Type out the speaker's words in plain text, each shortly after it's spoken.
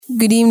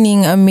Good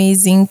evening,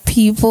 amazing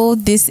people.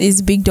 This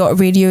is BigDot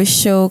Radio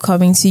Show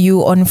coming to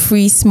you on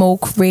Free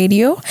Smoke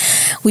Radio.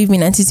 We've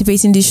been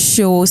anticipating this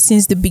show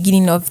since the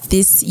beginning of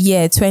this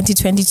year,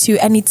 2022,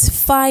 and it's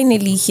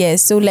finally here.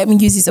 So let me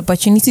use this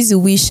opportunity to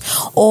wish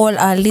all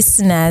our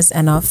listeners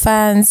and our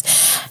fans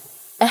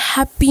a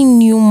happy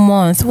new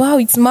month. Wow,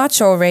 it's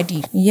March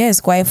already. Yes,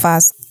 quite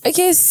fast.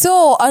 Okay,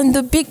 so on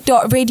the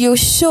BigDot Radio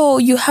Show,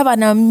 you have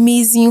an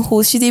amazing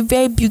host. She's a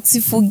very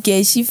beautiful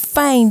girl. She's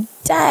fine,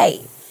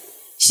 die.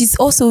 She's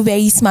also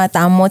very smart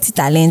and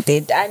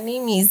multi-talented. Her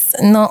name is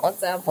not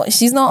other, but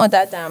she's not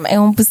other than my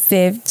own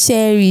self,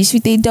 Cherish,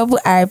 with a double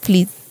R,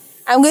 please.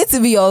 I'm going to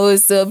be your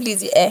host, so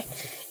please,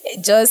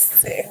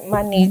 just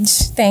manage.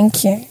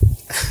 Thank you.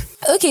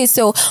 Okay,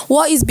 so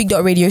what is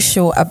BigDot Radio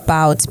Show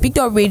about?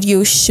 BigDot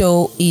Radio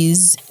Show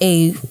is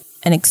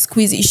an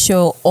exclusive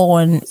show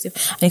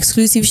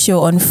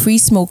on Free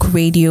Smoke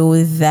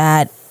Radio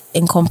that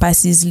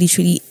encompasses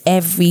literally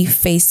every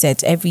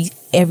facet,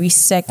 every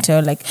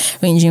sector, like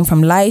ranging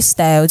from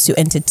lifestyle to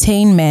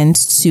entertainment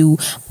to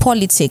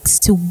politics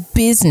to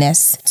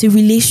business to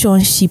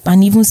relationship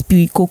and even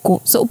spirit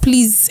cocoa. So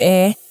please,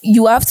 we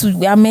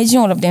are merging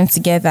all of them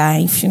together.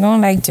 If you don't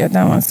like the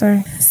other one,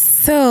 sorry.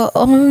 So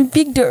on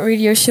BigDot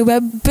Radio Show,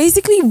 we're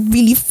basically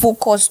really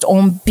focused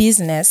on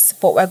business,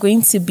 but we're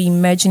going to be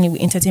merging it with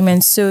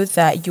entertainment so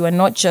that you are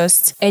not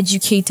just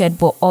educated,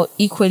 but are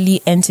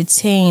equally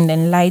entertained,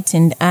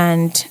 enlightened,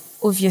 and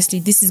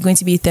obviously this is going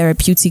to be a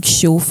therapeutic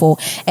show for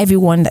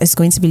everyone that is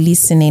going to be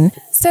listening.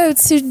 So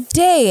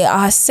today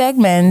our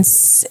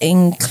segments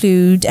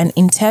include an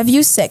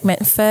interview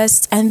segment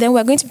first, and then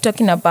we're going to be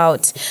talking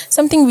about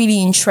something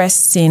really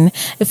interesting,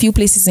 a few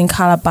places in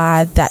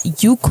Calabar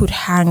that you could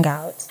hang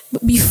out.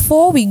 But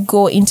before we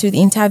go into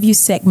the interview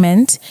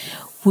segment,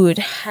 we would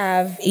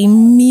have a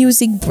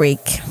music break.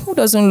 Who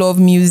doesn't love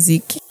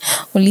music?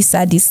 Only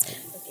saddies.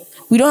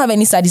 We don't have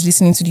any saddies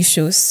listening to this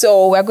show.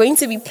 So we're going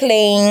to be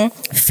playing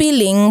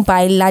Feeling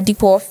by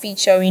Ladipo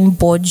featuring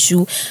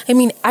Boju. I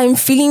mean, I'm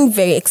feeling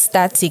very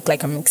ecstatic.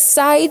 Like, I'm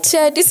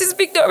excited. This is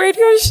BigDot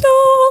Radio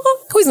Show.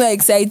 Who's not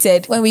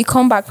excited? When we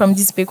come back from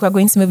this break, we're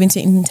going to move into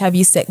an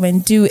interview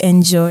segment. Do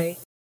enjoy.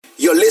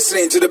 You're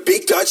listening to the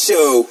BigDot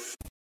Show.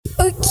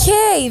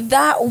 Okay,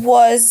 that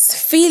was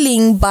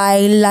Feeling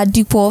by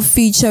Ladipo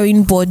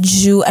featuring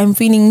Boju. I'm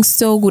feeling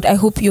so good. I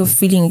hope you're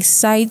feeling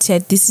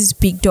excited. This is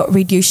BigDot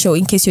Radio Show.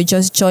 In case you're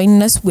just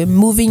joining us, we're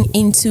moving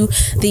into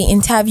the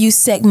interview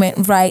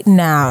segment right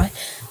now.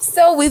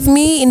 So with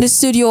me in the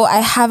studio,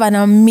 I have an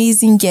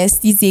amazing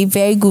guest. He's a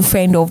very good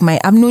friend of mine.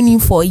 I've known him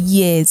for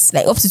years,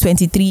 like up to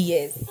 23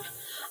 years.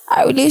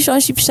 Our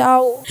relationship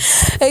shall.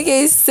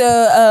 Okay,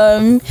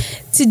 so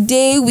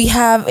today we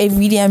have a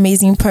really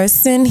amazing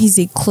person. He's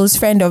a close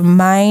friend of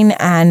mine,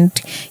 and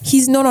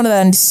he's none other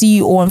than the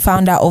CEO and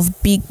founder of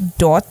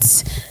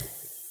BigDot.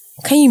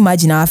 Can you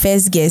imagine our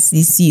first guest,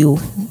 the CEO?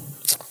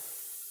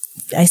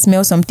 I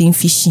smell something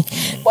fishy.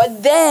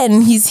 But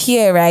then he's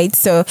here, right?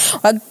 So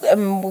we're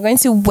going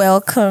to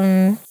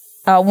welcome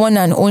our one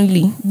and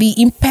only, the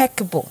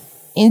impeccable,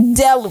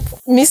 indelible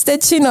Mr.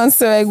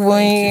 Chinonso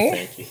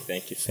Egboyin.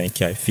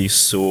 Thank you. I feel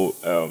so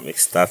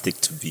ecstatic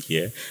to be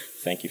here.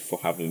 Thank you for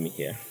having me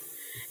here.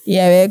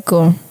 Yeah,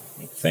 welcome.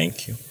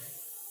 Thank you.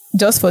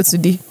 Just for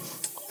today.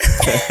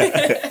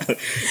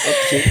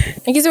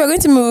 Okay, so we're going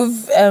to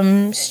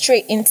move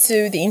straight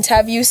into the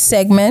interview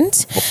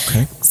segment.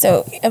 Okay.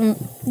 So,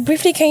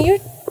 briefly, can you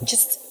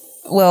just,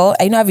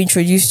 I know I've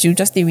introduced you,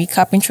 just a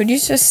recap.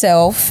 Introduce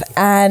yourself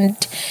and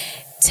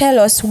tell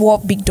us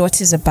what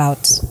BigDot is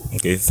about.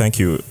 Okay, thank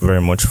you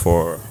very much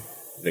for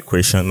the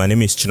question. My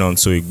name is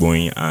Chinonso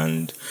Egboyin,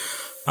 and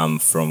I'm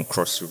from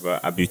Cross River,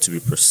 Abbey to be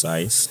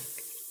precise.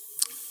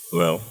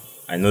 Well,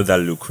 I know that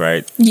look,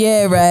 right?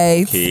 Yeah,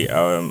 right. Okay,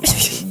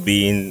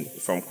 being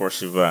from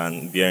Cross River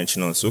and being in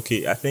Chinonso,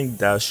 okay, I think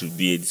that should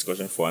be a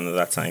discussion for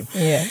another time.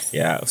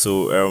 Yeah,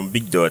 so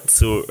BigDot.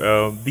 So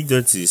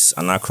BigDot is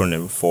an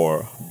acronym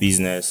for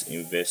Business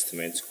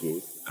Investment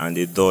Growth. And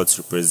the dots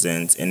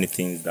represent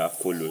anything that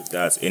follows.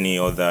 That's any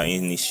other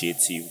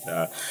initiative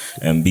that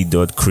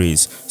BigDot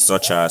creates,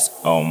 such as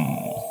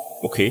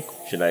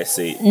should I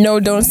say? No,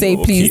 don't say,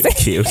 please.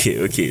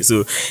 Okay.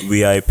 So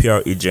we are a PR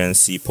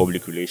agency,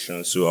 public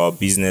relations. So our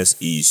business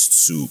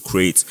is to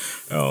create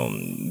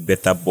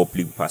better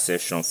public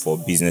perception for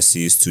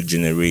businesses to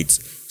generate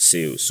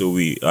sales. So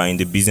we are in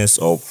the business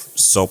of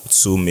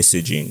subtle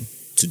messaging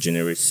to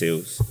generate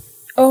sales.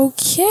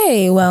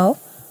 Okay, well,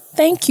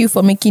 thank you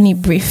for making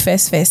it brief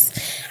first.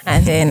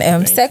 And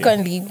then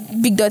secondly,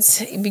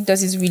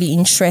 BigDot is really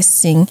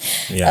interesting.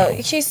 Yeah.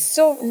 Okay,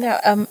 so now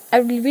I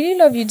would really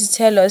love you to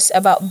tell us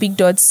about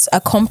BigDot's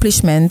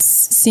accomplishments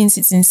since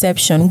its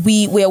inception.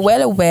 We're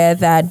well aware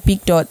that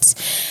BigDot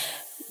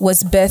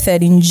was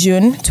birthed in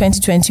June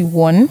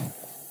 2021.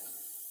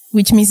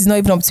 Which means it's not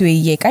even up to a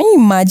year. Can you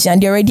imagine?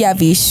 They already have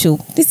a show.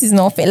 This is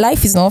not fair.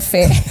 Life is not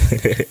fair.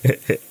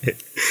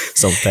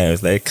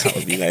 Sometimes it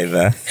can't be like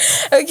that.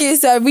 Okay,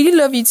 so I really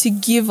love you to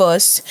give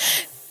us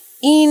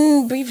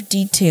In brief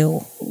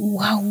detail,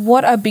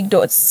 what are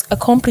BigDot's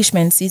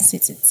accomplishments since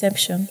its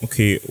inception?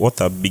 Okay,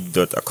 what are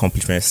BigDot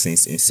accomplishments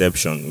since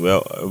inception?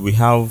 Well, we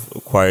have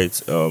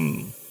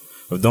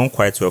we've done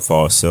quite well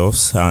for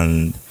ourselves,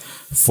 and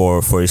for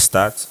a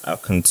start, I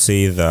can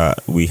say that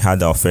we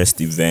had our first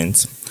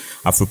event,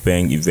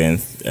 Afropeng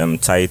event,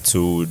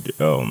 titled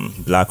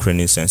Black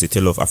Renaissance, a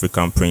Tale of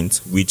African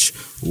Print, which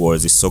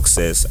was a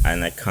success,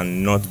 and I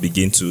cannot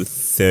begin to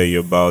tell you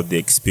about the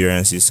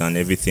experiences and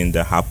everything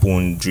that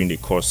happened during the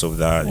course of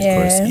that,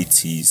 because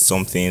it is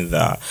something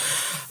that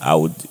I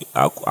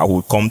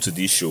would come to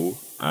this show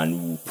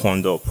and we'll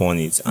ponder upon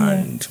it,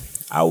 and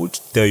I would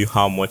tell you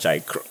how much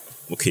I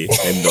okay,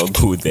 let me not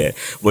go there.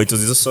 But it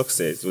was a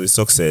success. It was a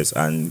success.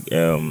 And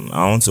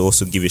I want to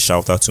also give a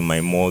shout out to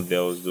my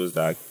models, those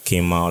that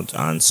came out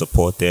and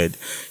supported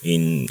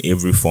in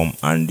every form.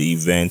 And the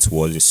event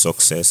was a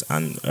success.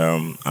 And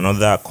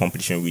another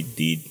accomplishment we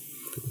did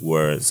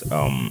was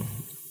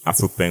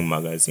Afropeng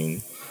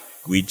magazine,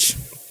 which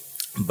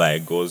by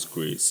God's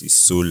grace is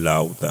so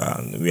loud,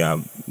 and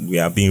we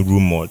are being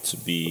rumored to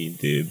be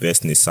the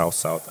best in the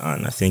South,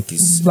 and I think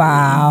it's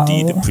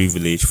indeed a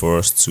privilege for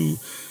us to.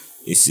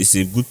 It's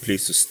a good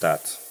place to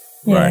start,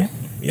 right?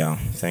 Yeah,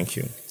 thank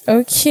you.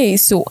 Okay,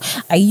 so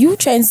are you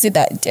trying to say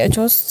that they're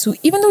just two,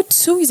 even though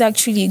two is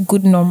actually a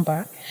good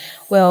number?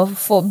 Well,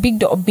 for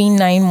BigDot being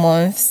 9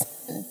 months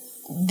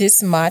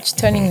this March,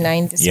 turning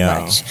 9 this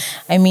March.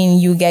 I mean,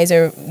 you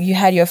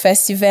had your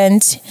first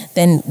event.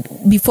 Then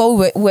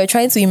before we're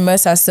trying to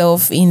immerse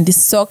ourselves in the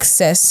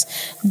success,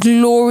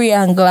 glory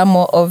and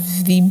glamour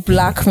of the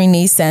Black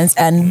Renaissance,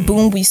 and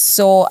boom, we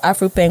saw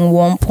Afropeng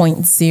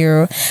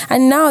 1.0.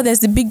 And now there's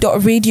the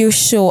BigDot radio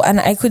show, and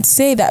I could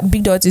say that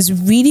BigDot is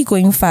really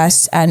going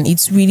fast and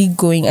it's really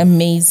going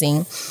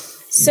amazing.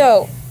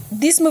 So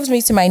this moves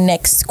me to my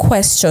next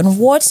question.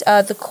 What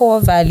are the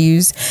core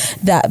values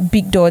that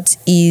BigDot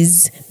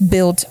is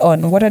built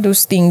on? What are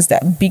those things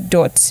that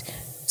BigDot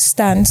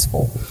stands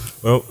for?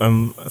 Well,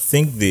 I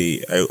think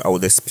I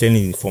would explain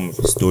it in form of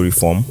a story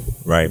form,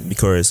 right?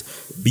 Because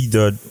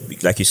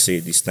BigDot, like you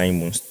said, is 9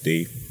 months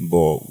today,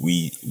 but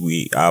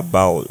we are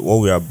about what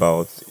we're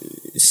about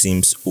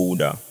seems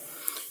older.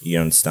 You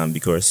understand?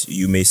 Because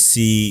you may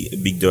see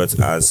BigDot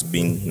as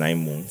being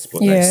 9 months,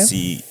 but I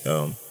see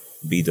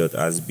BigDot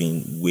has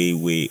been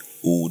way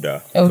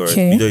older. Because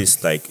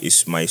BigDot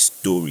is my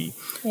story.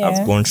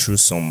 I've gone through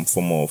some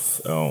form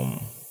of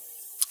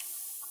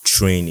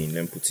training,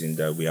 let me put in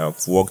that. We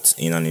have worked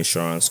in an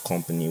insurance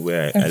company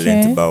where I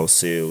learned about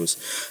sales.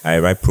 I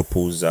write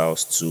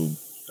proposals to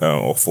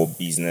or for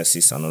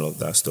businesses and all of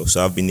that stuff.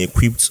 So I've been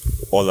equipped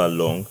all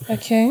along.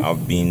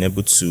 I've been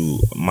able to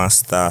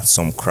master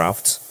some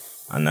craft,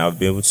 and I'll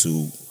be able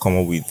to come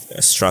up with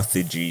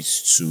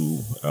strategies to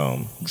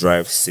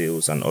drive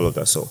sales and all of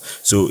that.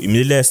 So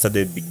immediately I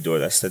started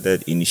BigDot, I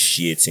started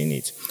initiating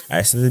it.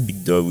 I started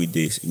BigDot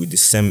with the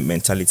same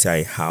mentality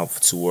I have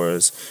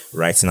towards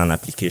writing an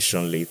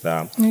application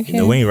later. You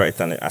know, when you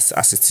write as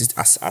a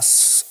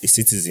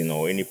citizen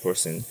or any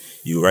person,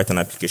 you write an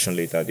application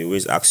later, they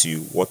always ask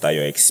you, what are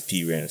your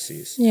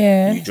experiences?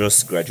 You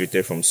just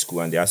graduated from school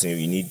and they ask you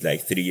need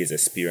like 3 years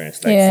experience.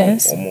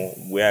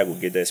 From where I will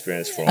get the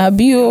experience from.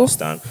 You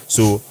understand?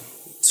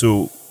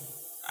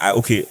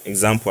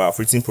 Example, I've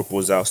written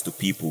proposals to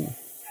people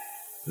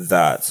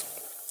that,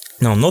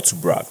 now not to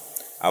brag,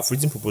 I've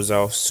written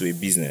proposals to a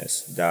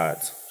business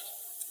that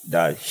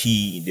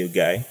the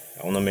guy,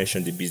 I want to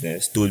mention the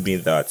business, told me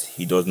that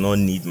he does not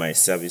need my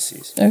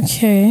services.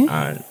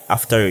 And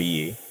after a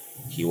year,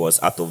 he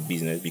was out of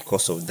business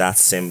because of that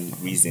same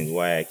reason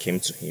why I came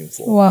to him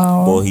for.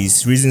 But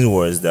his reason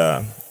was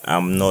that I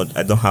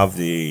don't have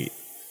the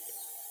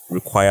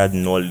required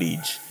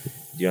knowledge,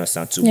 do you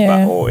understand, to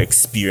back or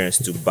experience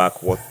to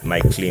back what my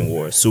claim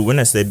was. So when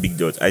I said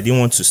BigDot, I didn't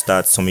want to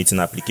start submitting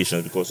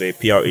applications because we're a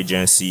PR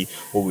agency.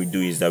 What we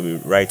do is that we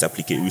write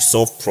applications, we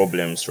solve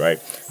problems, right?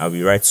 And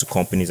we write to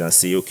companies and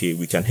say, okay,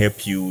 we can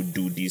help you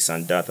do this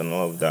and that and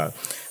all of that.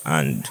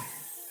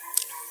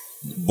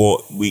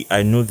 But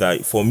I know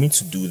that for me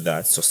to do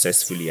that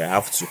successfully, I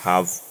have to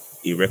have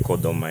a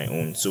record on my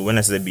own. So when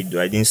I said BigDot,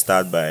 I didn't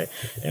start by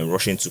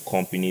rushing to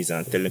companies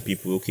and telling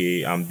people,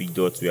 okay, I'm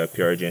BigDot, we are a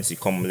PR agency,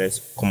 come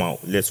out,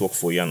 let's work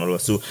for you and all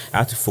that. So I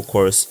had to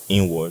focus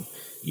inward.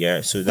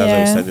 So that's why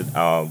we started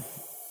our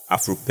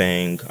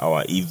Afropeng,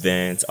 our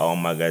event, our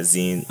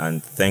magazine,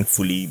 and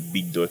thankfully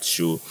BigDot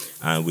show.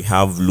 And we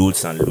have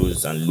loads and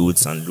loads and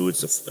loads and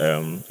loads of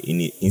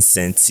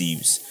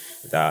incentives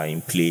that are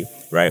in play,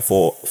 right?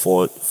 For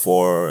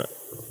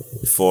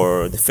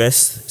the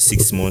first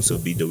 6 months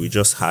of BigDot, we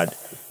just had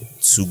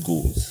 2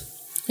 goals,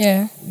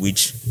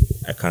 which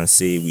I can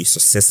say we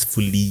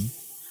successfully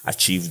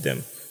achieved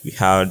them. We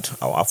had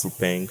our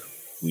Afropeng,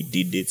 we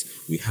did it.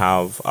 We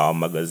have our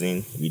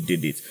magazine, we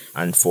did it.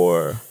 And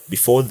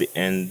before the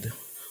end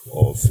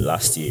of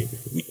last year,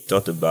 we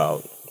thought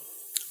about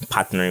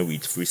partnering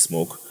with Free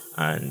Smoke,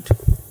 and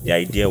the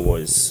idea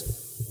was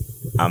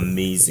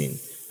amazing.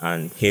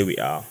 And here we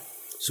are.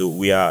 So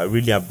we are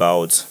really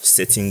about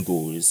setting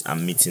goals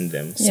and meeting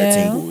them,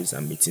 setting goals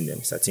and meeting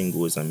them, setting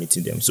goals and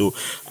meeting them. So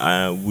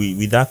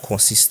with that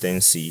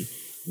consistency,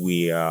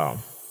 we are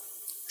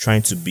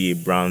trying to be a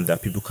brand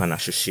that people can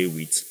associate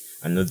with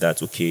and know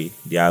that, okay,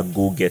 they are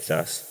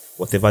go-getters.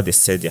 Whatever they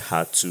set their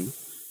heart to,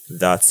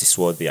 that is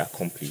what they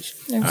accomplish.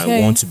 Okay.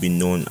 And want to be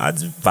known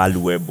as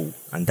valuable.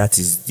 And that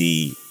is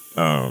the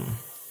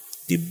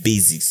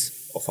basis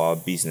of our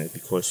business,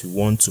 because we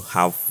want to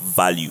have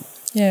value.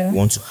 Yeah. We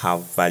want to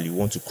have value. We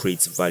want to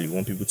create value. We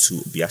want people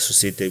to be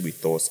associated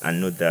with us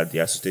and know that they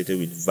are associated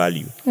with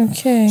value.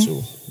 Okay.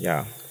 So,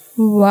 yeah.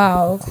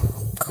 Wow.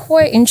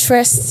 Quite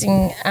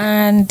interesting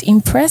and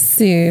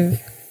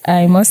impressive,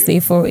 I must say,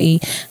 for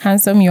a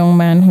handsome young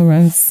man who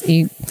runs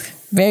a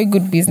very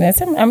good business.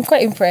 I'm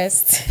quite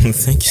impressed.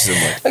 Thank you so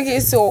much. Okay,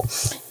 so,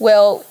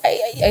 well,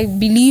 I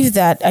believe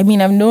that, I've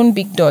known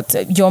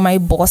BigDot. You're my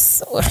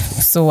boss.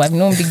 So I've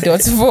known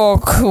BigDot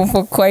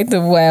for quite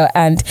a while.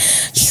 And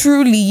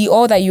truly,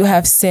 all that you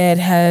have said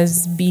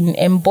has been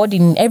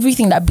embodied in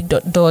everything that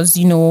BigDot does,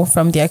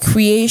 from their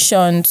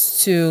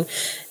creations to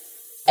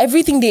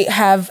everything they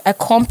have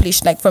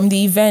accomplished, like from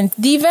the event.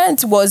 The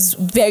event was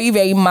very,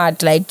 very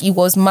mad. Like, it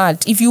was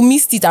mad. If you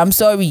missed it, I'm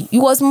sorry. It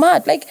was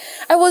mad. Like,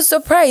 I was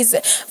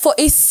surprised. For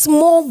a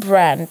small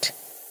brand,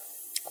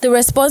 the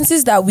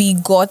responses that we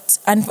got,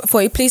 and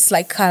for a place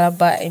like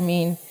Calabar,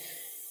 we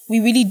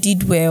really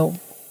did well.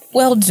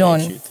 Well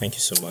done. Thank you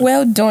so much.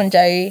 Well done,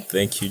 Jari.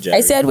 Thank you, Jari.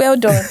 I said well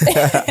done.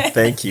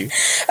 Thank you.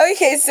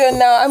 Okay, so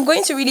now I'm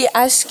going to really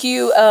ask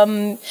you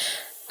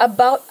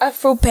about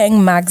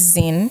Afropeng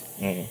magazine.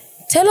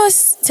 Tell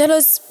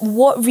us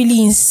what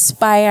really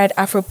inspired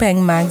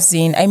Afropeng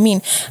magazine.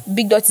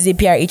 BigDot is a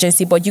PR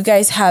agency, but you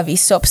guys have a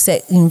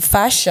subset in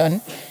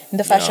fashion, in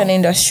the fashion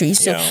industry.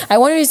 So I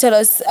want you to tell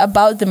us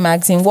about the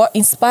magazine, what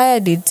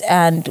inspired it,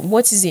 and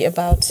what is it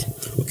about?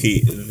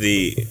 Okay,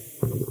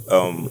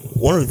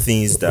 one of the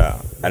things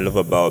that I love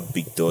about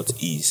BigDot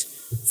is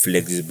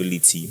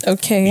flexibility.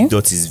 Okay.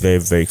 BigDot is very,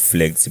 very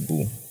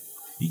flexible.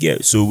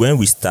 So when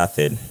we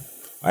started,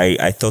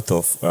 I thought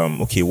of,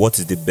 what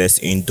is the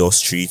best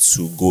industry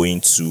to go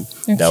into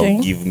that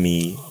would give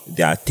me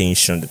the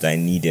attention that I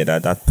needed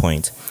at that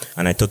point.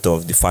 And I thought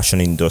of the fashion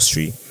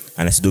industry.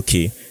 And I said,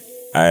 okay,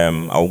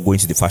 I'll go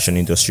into the fashion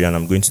industry and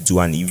I'm going to do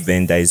an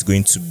event that is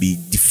going to be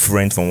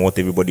different from what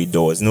everybody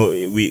does.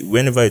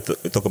 Whenever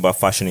we talk about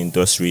fashion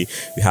industry,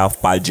 we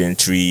have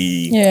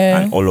pageantry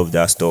and all of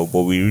that stuff.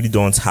 But we really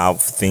don't have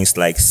things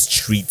like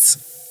street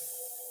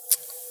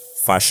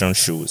fashion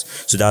shows.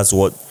 So that's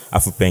what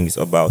Afropeng is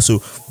about. So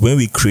when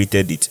we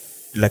created it,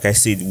 like I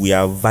said, we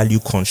are value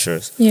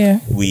conscious.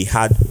 Yeah. We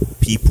had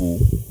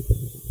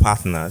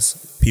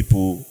partners,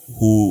 people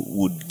who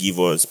would give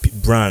us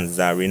brands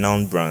that are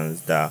renowned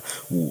brands that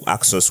will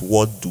ask us,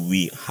 what do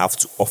we have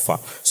to offer?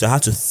 So I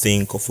had to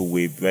think of a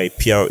way. We're a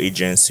PR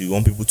agency. We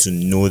want people to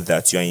know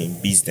that you're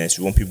in business.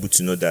 We want people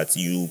to know that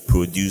you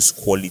produce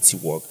quality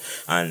work.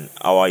 And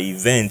our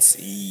event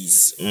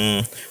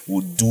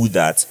would do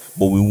that,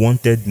 but we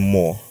wanted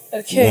more.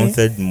 Okay.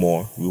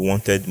 We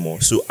wanted more.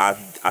 So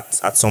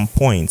at some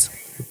point,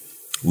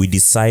 we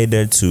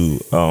decided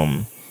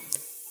to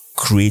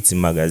create a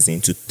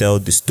magazine to tell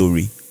the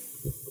story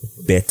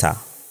better.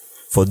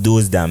 For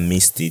those that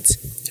missed it,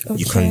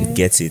 you can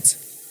get it.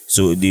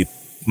 So the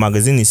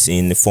magazine is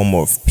in the form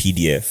of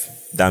PDF.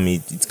 That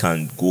means it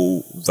can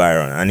go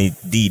viral, and it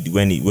did.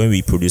 When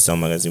we produced our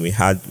magazine, we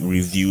had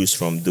reviews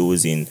from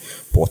those in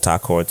Port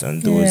Harcourt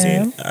and those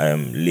in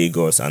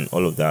Lagos and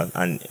all of that.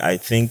 And I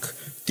think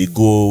the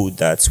goal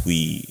that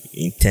we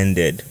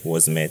intended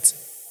was met.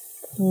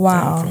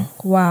 Wow,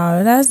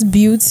 that's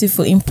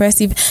beautiful,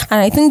 impressive. And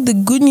I think the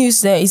good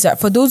news there is that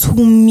for those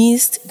who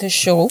missed the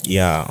show,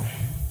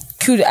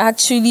 could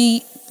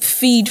actually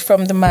feed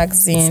from the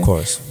magazine. Of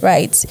course.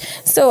 Right.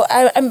 So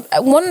I'm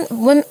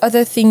one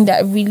other thing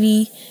that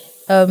really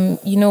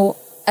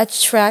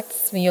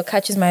attracts me or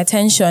catches my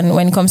attention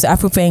when it comes to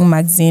Afropeng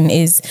magazine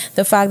is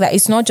the fact that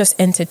it's not just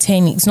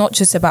entertaining, it's not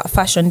just about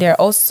fashion. There are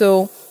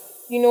also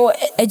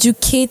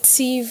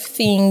educative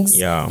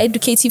things,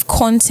 educative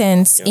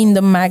content in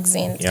the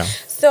magazine. Yeah.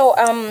 So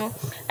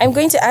I'm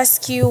going to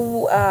ask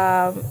you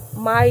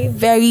my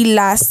very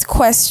last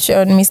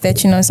question, Mr.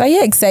 Chinos. Are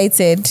you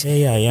excited?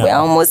 Yeah. We're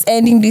almost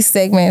ending this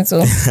segment.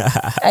 So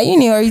are you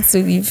in a hurry to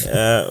leave?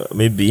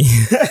 Maybe.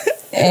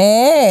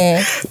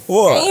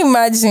 What? Can you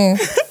imagine?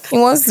 He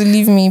wants to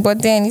leave me,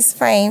 but then it's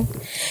fine.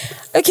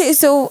 Okay,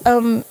 so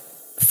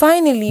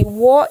finally,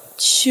 what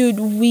should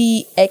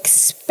we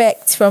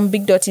expect from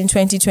BigDot in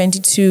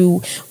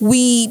 2022?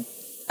 We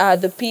are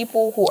the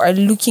people who are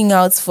looking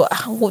out for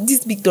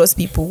these BigDot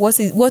people. What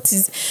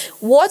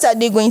are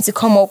they going to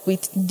come up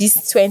with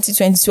this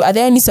 2022? Are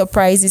there any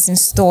surprises in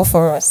store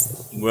for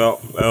us?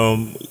 Well,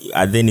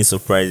 are there any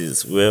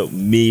surprises? Well,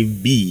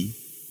 maybe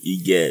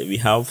we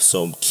have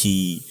some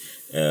key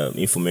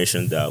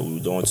information that we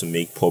don't want to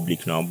make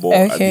public now, but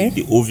I think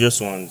the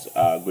obvious ones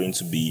are going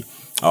to be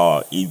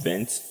our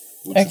event,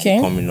 which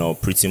is coming up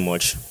pretty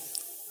much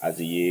as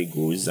the year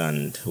goes,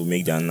 and we'll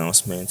make the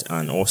announcement.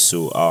 And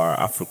also our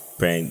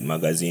Afropen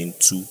magazine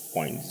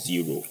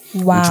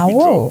 2.0, wow, which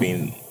will be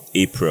dropping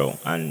April,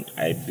 and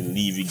I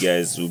believe you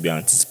guys will be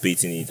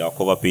anticipating it. Our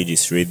cover page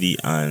is ready,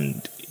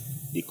 and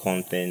the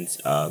contents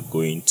are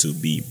going to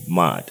be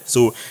mad.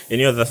 So,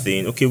 any other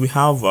thing? Okay, we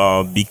have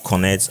our Big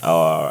Connect,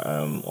 our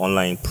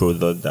online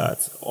digital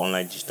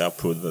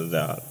product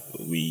that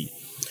we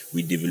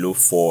develop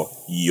for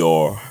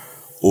your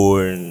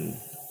own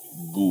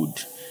good.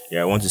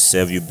 Yeah, I want to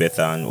serve you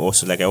better, and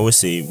also, like I always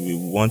say, we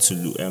want to.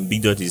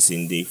 BigDot is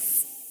in the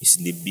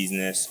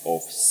business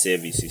of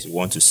services. We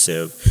want to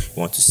serve.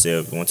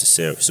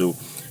 So,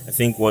 I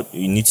think what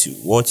you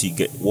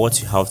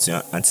have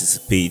to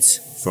anticipate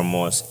from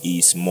us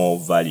is more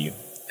value.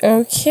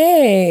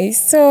 Okay,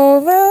 so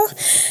well,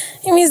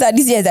 it means that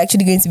this year is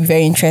actually going to be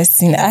very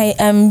interesting. I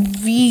am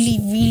really,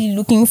 really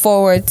looking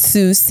forward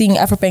to seeing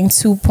Afropen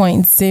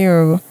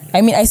 2.0.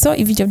 I mean, I saw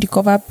a video of the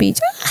cover page.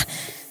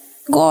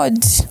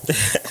 God.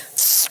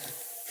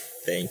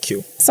 Thank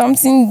you.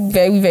 Something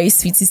very, very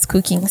sweet is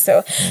cooking.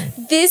 So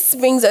this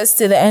brings us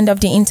to the end of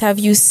the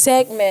interview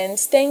segment.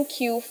 Thank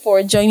you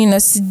for joining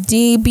us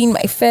today, being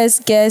my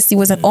first guest. It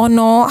was an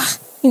honor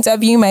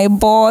interviewing my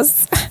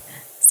boss.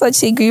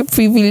 Such a great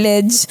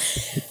privilege.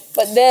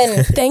 But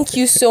then, thank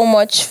you so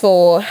much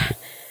for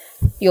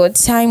your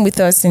time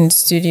with us in the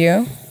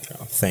studio.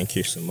 Thank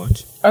you so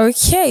much.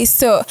 Okay,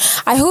 so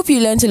I hope you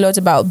learned a lot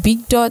about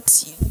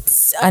BigDot.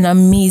 It's an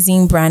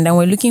amazing brand, and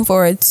we're looking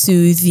forward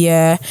to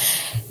their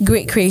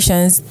great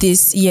creations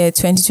this year,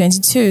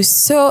 2022.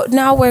 So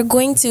now we're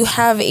going to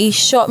have a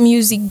short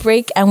music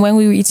break, and when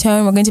we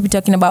return, we're going to be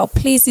talking about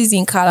places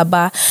in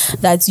Calabar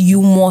that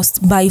you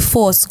must by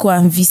force go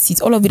and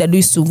visit. All of you that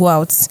used to go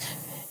out,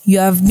 you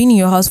have been in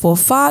your house for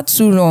far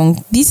too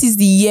long. This is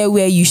the year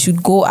where you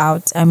should go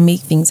out and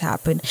make things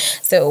happen.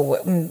 So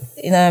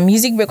in a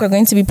music break, we're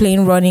going to be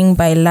playing Running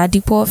by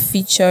Ladipo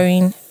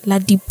featuring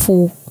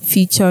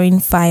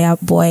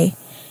Fireboy.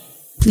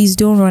 Please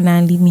don't run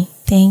and leave me.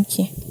 Thank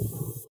you.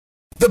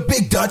 The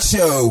BigDot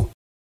Show.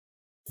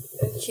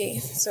 Okay,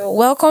 so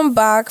welcome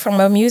back from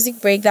a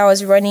music break. That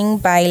was Running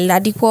by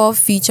Ladipo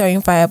featuring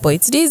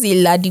Fireboy. Today is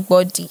a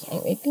Ladipo day.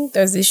 I think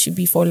Thursday should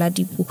be for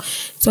Ladipo.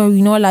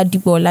 Sorry, not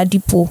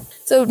Ladipo.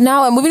 So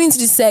now we're moving into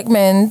the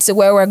segment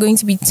where we're going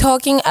to be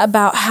talking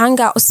about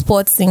hangout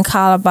spots in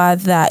Calabar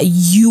that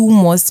you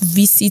must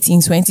visit in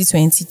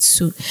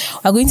 2022.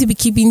 We're going to be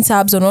keeping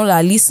tabs on all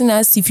our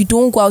listeners. If you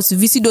don't go out to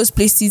visit those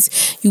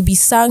places, you'll be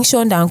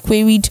sanctioned and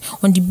queried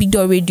on the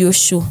BigDot radio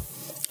show.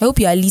 I hope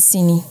you are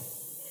listening.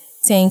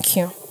 Thank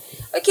you.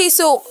 Okay,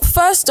 so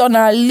first on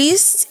our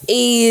list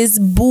is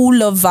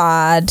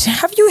Boulevard.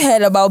 Have you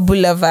heard about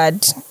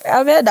Boulevard?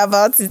 I've heard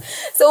about it.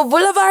 So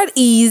Boulevard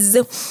is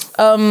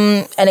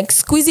an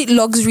exquisite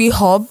luxury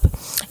hub.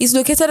 It's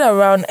located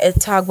around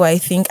Etagbo, I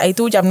think. I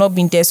told you I've not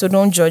been there, so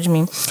don't judge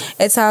me.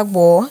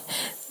 Etagbo.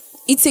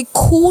 It's a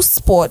cool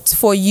spot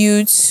for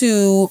you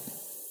to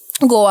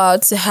go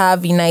out to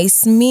have a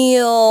nice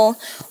meal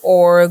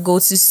or go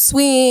to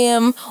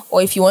swim,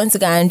 or if you want to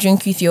go and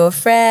drink with your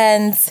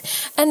friends.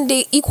 And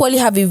they equally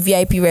have a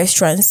VIP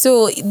restaurant.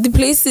 So the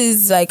place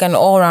is like an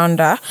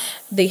all-rounder.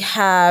 They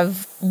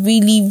have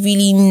really,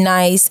 really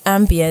nice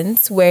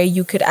ambience where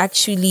you could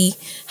actually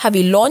have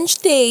a lunch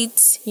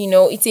date. You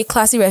know, it's a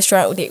classy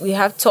restaurant. We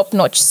have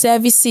top-notch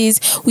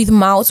services with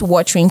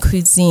mouth-watering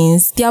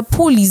cuisines. Their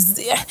pool is...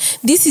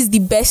 This is the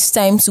best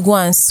time to go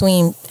and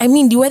swim. I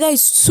mean, the weather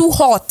is too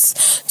hot.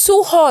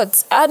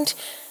 And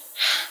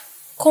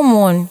come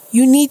on,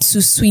 you need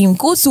to swim.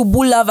 Go to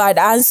Boulevard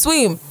and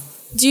swim.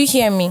 Do you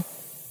hear me?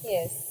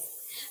 Yes.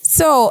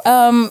 So,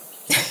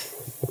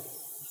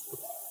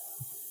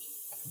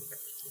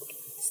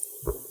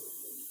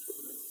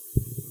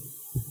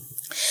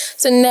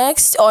 So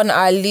next on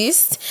our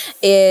list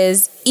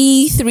is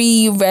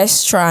E3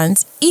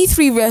 Restaurant.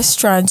 E3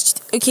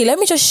 Restaurant. Okay, let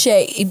me just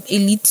share a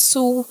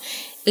little,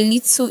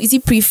 is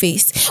it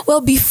preface? Well,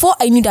 before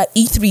I knew that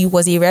E3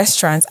 was a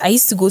restaurant, I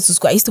used to go to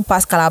school. I used to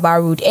pass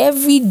Calabar Road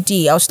every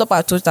day. I would stop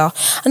at Total,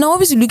 and I was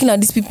always looking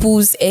at these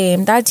people's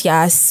symbol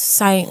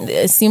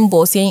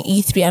saying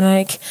E3, and I'm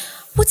like,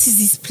 what is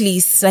this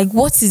place? Like,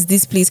 what is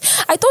this place?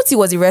 I thought it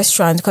was a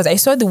restaurant because I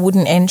saw the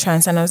wooden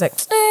entrance, and I was like,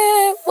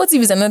 what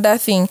if it's another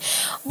thing?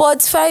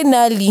 But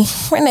finally,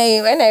 when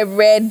I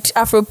read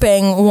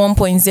Afropen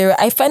 1.0,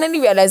 I finally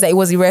realized that it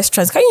was a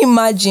restaurant. Can you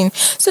imagine?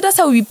 So that's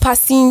how we be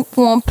passing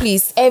one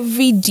place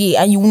every day,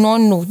 and you will not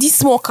know. This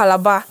small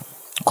Calabar,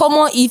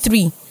 common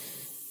E3.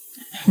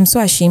 I'm so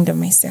ashamed of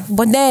myself.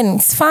 But then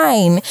it's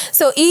fine.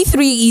 So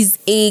E3 is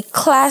a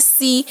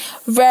classy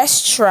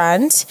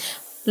restaurant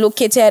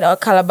located on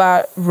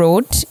Calabar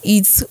Road.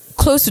 It's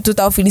close to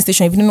Total Filling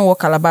Station. If you don't know what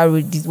Calabar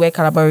Road is, where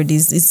Calabar Road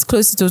is, it's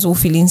close to Total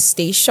Filling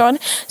Station.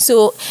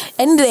 So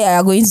any day you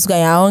are going to school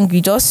and you're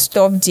hungry, just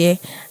stop there,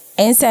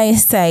 enter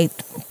inside,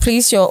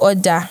 place your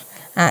order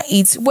and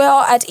eat.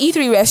 Well, at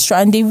E3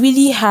 Restaurant, they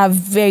really have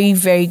very,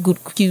 very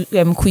good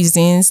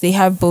cuisines. They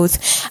have both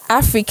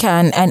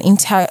African and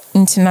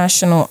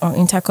international or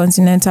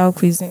intercontinental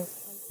cuisine.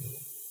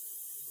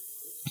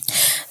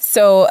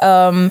 So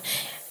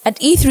at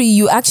E3,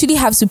 you actually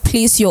have to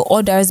place your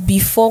orders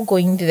before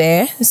going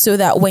there so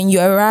that when you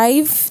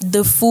arrive,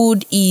 the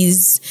food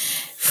is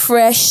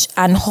fresh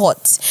and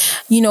hot.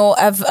 You know,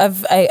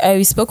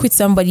 I spoke with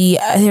somebody,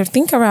 I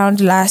think around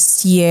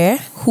last year,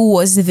 who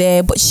was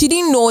there, but she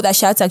didn't know that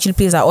she had to actually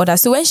place her order.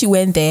 So when she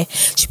went there,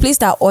 she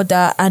placed her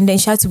order and then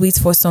she had to wait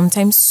for some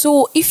time.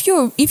 So if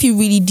you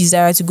really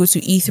desire to go to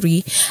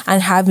E3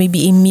 and have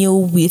maybe a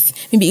meal with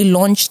maybe a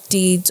lunch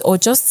date or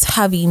just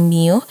have a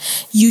meal,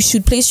 you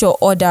should place your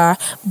order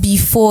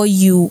before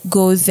you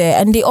go there.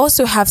 And they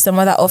also have some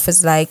other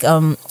offers like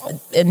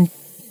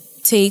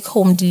take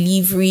home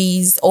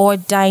deliveries or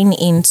dine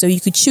in, so you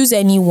could choose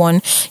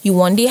anyone you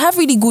want. They have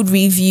really good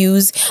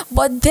reviews,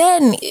 but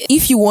then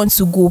if you want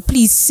to go,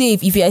 please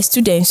save. If you're a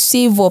student,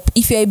 save up.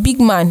 If you're a big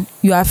man,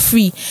 you are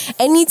free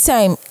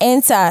anytime.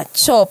 Enter,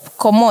 chop,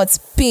 comot,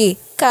 pay,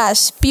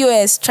 cash,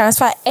 POS,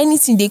 transfer,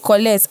 anything they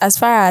collect as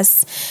far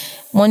as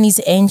money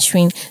is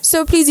entering.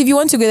 So please, if you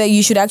want to go there,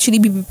 you should actually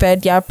be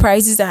prepared. Their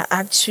prices are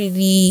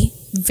actually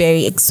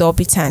very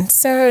exorbitant.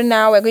 So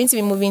now we're going to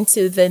be moving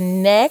to the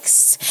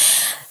next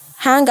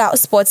hangout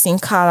spots in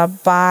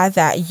Calabar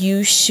that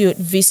you should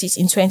visit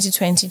in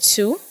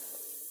 2022.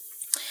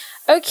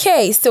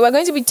 Okay, so we're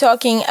going to be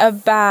talking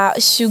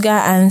about Sugar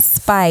and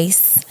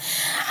Spice.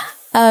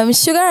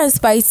 Sugar and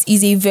Spice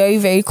is a very,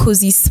 very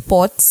cozy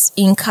spot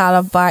in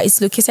Calabar.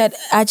 It's located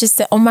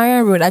adjacent on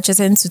Marion Road,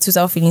 adjacent to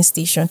Total Filling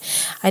Station.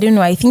 I don't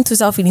know. I think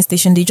Total Filling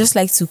Station, they just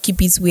like to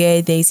keep it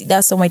where there's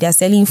either somewhere they're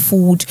selling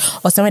food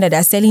or somewhere that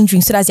they're selling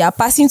drinks, so that you are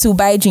passing to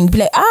buy drink, be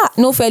like,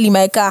 no fuel in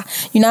my car.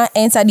 You now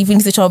enter the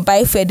filling station,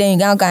 buy fuel, then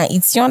you go and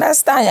eat. You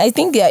understand? I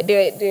think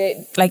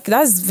they're like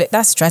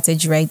that's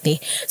strategy right there.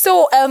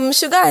 So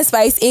Sugar and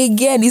Spice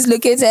again is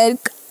located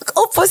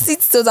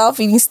opposite Total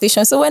Filling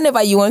Station. So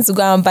whenever you want to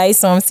go and buy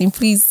something,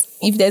 please,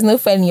 if there's no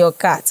fuel in your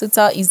car,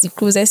 Total is the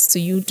closest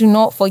to you. Do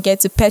not forget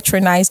to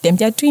patronize them.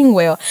 They're doing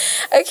well.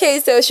 Okay,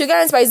 so Sugar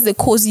and Spice is a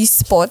cozy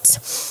spot.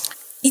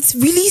 It's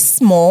really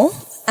small.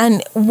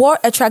 And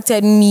what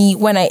attracted me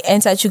when I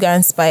entered Sugar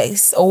and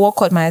Spice, or what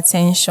caught my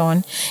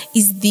attention,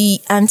 is the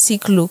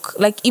antique look.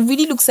 Like, it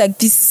really looks like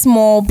this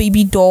small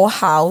baby doll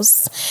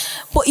house,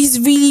 but it's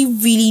really,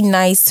 really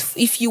nice.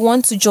 If you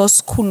want to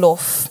just cool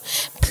off,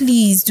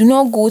 please do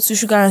not go to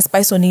Sugar and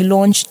Spice on a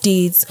lunch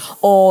date,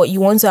 or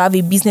you want to have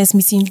a business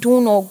meeting. Do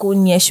not go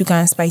near Sugar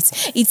and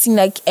Spice. It's in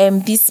like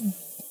this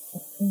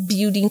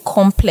building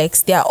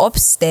complex. They are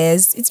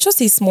upstairs. It's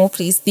just a small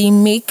place. They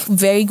make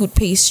very good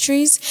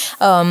pastries.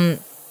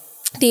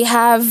 They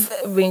have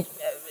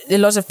a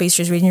lot of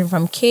pastries ranging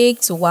from cake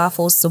to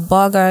waffles to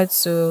burger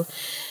to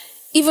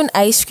even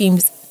ice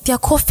creams. Their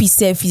coffee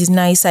itself is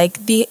nice.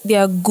 Like they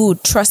are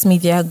good. Trust me,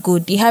 they are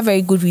good. They have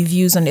very good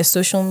reviews on their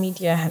social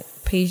media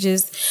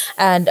pages,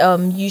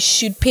 and you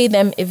should pay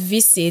them a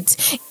visit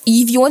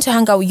if you want to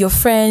hang out with your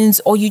friends,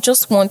 or you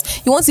want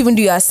to even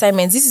do your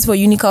assignments. This is for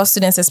Unical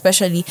students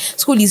especially.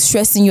 School is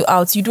stressing you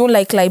out, you don't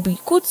like library,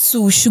 go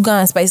to Sugar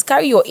and Spice,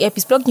 carry your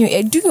earpiece, plug in your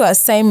ear, do your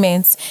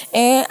assignments,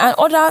 and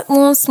order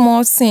one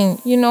small thing,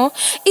 even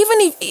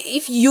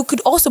if you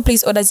could also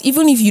place orders,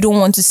 even if you don't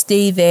want to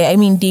stay there. I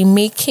mean, they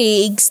make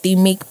cakes, they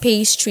make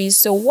pastries,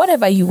 so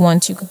whatever you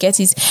want, you could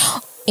get it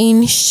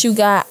in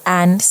Sugar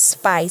and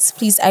Spice.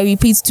 Please, I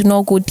repeat, do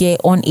not go there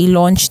on a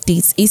lunch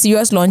date, a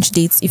serious lunch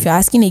date. If you're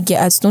asking a girl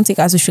out, don't take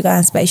her to Sugar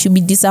and Spice. She'll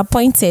be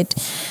disappointed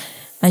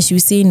and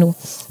she'll say no.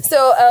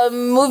 So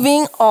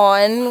moving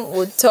on,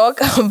 we'll talk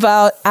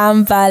about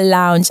Amber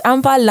Lounge.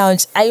 Amber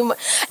Lounge,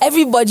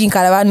 everybody in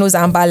Calabar knows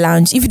Amber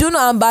Lounge. If you don't know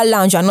Amber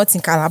Lounge, you're not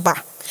in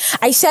Calabar.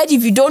 I said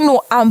if you don't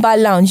know Amber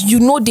Lounge, you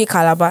know the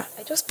Calabar.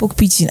 I just spoke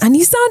pidgin and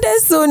it sounded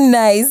so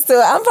nice.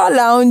 So Amber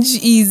Lounge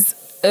is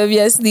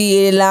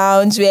obviously a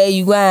lounge where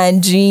you go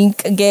and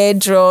drink, get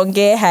drunk,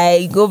 get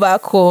high, go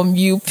back home,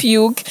 you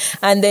puke,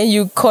 and then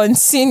you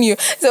continue.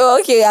 So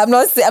okay, I'm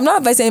not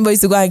advising anybody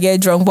to go and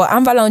get drunk, but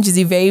Amber Lounge is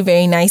a very,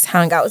 very nice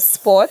hangout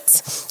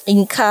spot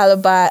in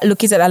Calabar,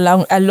 located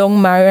along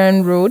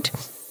Marion Road.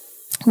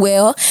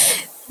 Well,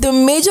 the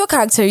major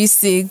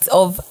characteristics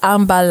of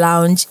Amber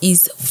Lounge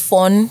is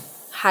fun,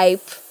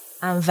 hype,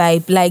 and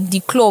vibe. Like, the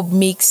club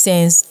makes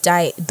sense,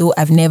 though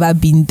I've never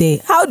been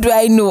there. How do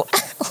I know?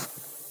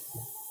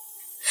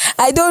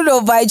 I don't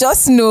know, but I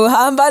just know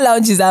Amber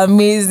Lounge is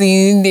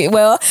amazing.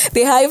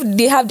 They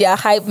have their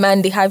hype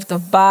man, they have the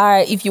bar.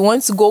 If you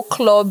want to go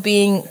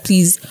clubbing,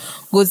 please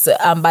go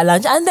to Amber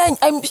Lounge. And then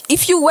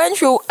if you went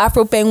through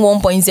Afropeng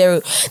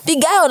 1.0, the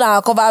guy on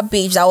our cover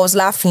page that was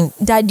laughing,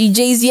 that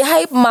DJ is the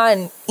hype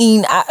man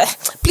in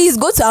please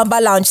go to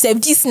Amber Lounge.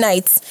 Save this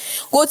night.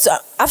 Go to,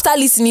 after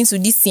listening to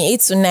this thing, 8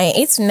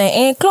 to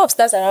 9, club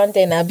starts around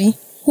 10, Abi.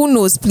 who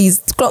knows, please.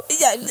 Club,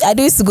 I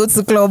don't used to go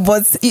to club,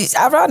 but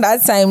around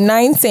that time,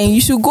 9, 10,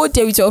 you should go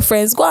there with your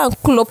friends. Go and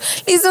club.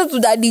 Listen to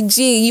that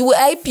DJ. He will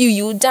hype you.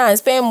 You dance,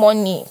 spend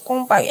money,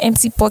 come back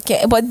empty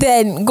pocket. But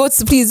then go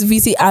to please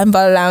visit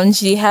Amber Lounge.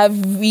 They have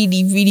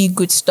really, really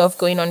good stuff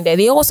going on there.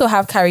 They also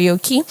have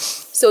karaoke.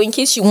 So in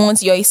case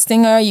you're a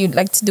singer, you'd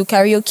like to do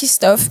karaoke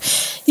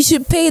stuff, you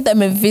should pay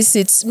them a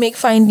visit, make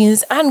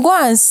findings, and go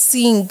and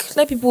sing.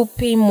 Let people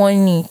pay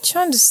money. Do you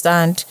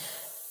understand?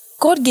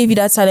 God gave you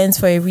that talent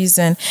for a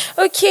reason.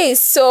 Okay,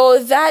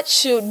 so that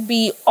should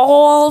be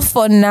all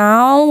for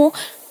now.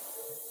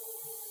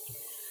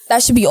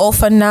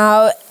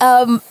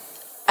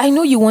 I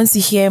know you want to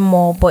hear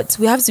more, but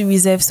we have to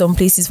reserve some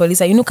places for this.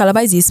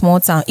 Calabar is a small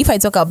town. If I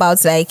talk about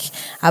sis,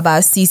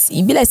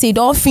 it be like say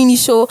don't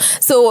finish show.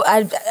 So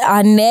at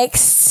our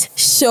next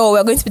show,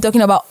 we're going to be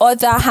talking about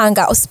other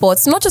hangout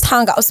spots, not just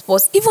hangout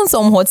spots, even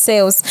some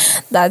hotels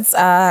that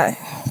are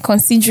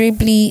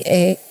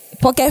considerably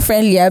pocket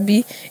friendly,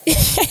 Abby.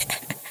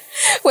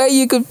 Where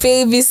you could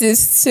pay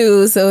visits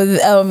to. So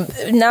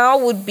now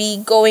would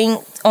be going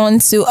on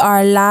to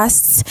our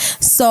last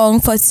song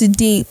for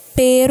today,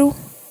 Peru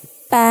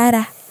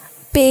para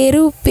by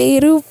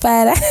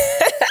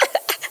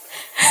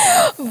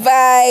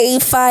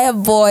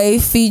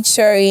Fireboy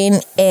featuring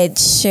Ed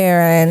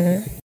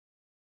Sheeran.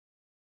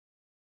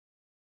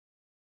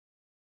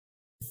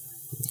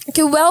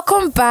 Okay,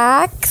 welcome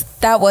back.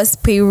 That was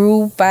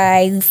Peru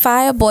by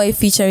Fireboy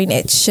featuring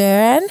Ed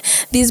Sheeran.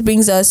 This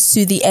brings us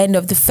to the end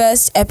of the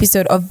first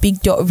episode of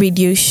BigDot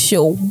Radio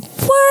Show.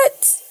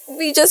 What?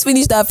 We just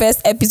finished our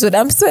first episode.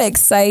 I'm so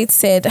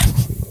excited.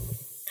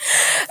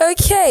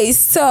 Okay,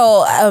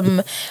 so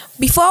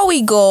before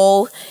we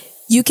go,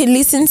 you can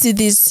listen to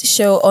this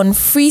show on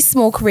Free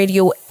Smoke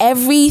Radio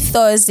every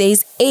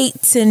Thursdays,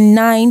 8 to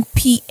 9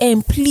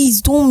 p.m.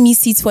 Please don't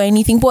miss it for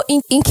anything. But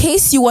in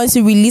case you want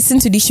to re-listen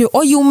to the show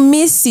or you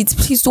miss it,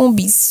 please don't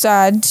be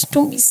sad.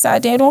 Don't be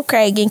sad. Don't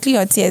cry again. Clear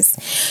your tears.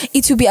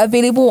 It will be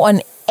available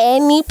on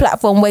any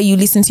platform where you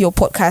listen to your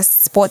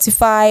podcast.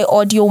 Spotify,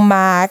 Audio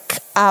Mac,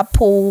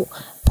 Apple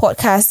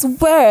Podcasts,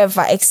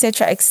 wherever,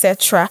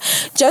 etc.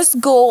 Just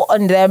go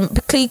on them,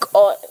 click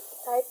on,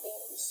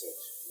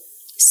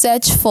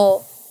 search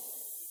for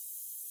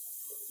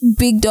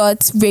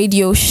BigDot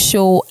Radio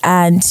Show,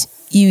 and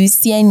you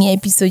see any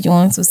episode you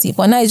want to see.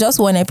 For now, it's just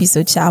one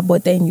episode,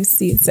 but then you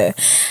see it. So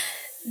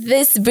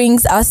this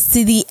brings us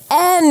to the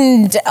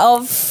end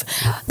of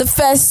the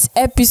first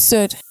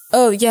episode.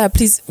 Oh yeah,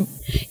 please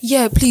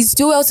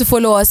do well to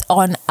follow us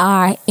on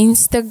our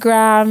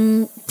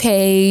Instagram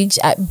page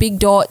at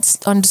BigDot_PR.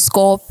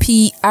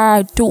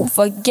 Don't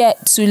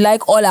forget to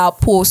like all our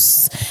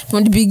posts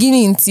from the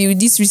beginning till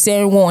this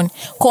recent one.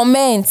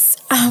 Comment.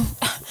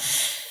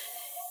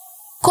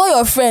 Call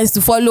your friends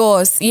to follow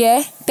us.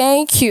 Yeah,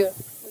 thank you.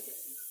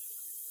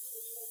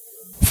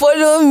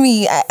 Follow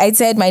me. I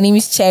said my name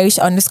is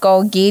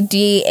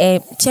Cherish_Gede.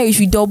 Cherish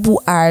with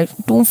double R.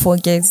 Don't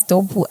forget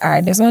double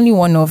R. There's only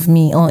one of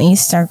me on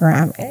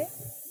Instagram.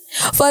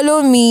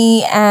 Follow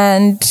me,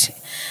 and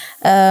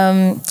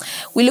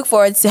we look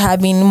forward to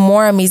having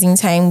more amazing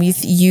time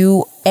with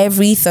you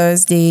every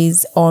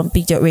Thursdays on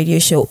BigDot Radio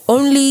Show,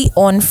 only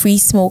on Free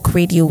Smoke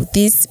Radio.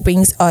 This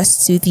brings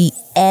us to the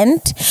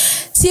end.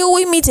 Till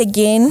we meet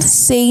again,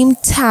 same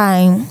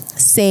time,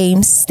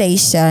 same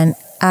station.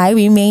 I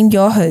remain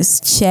your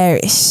host,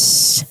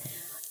 Cherish.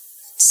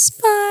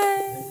 Bye.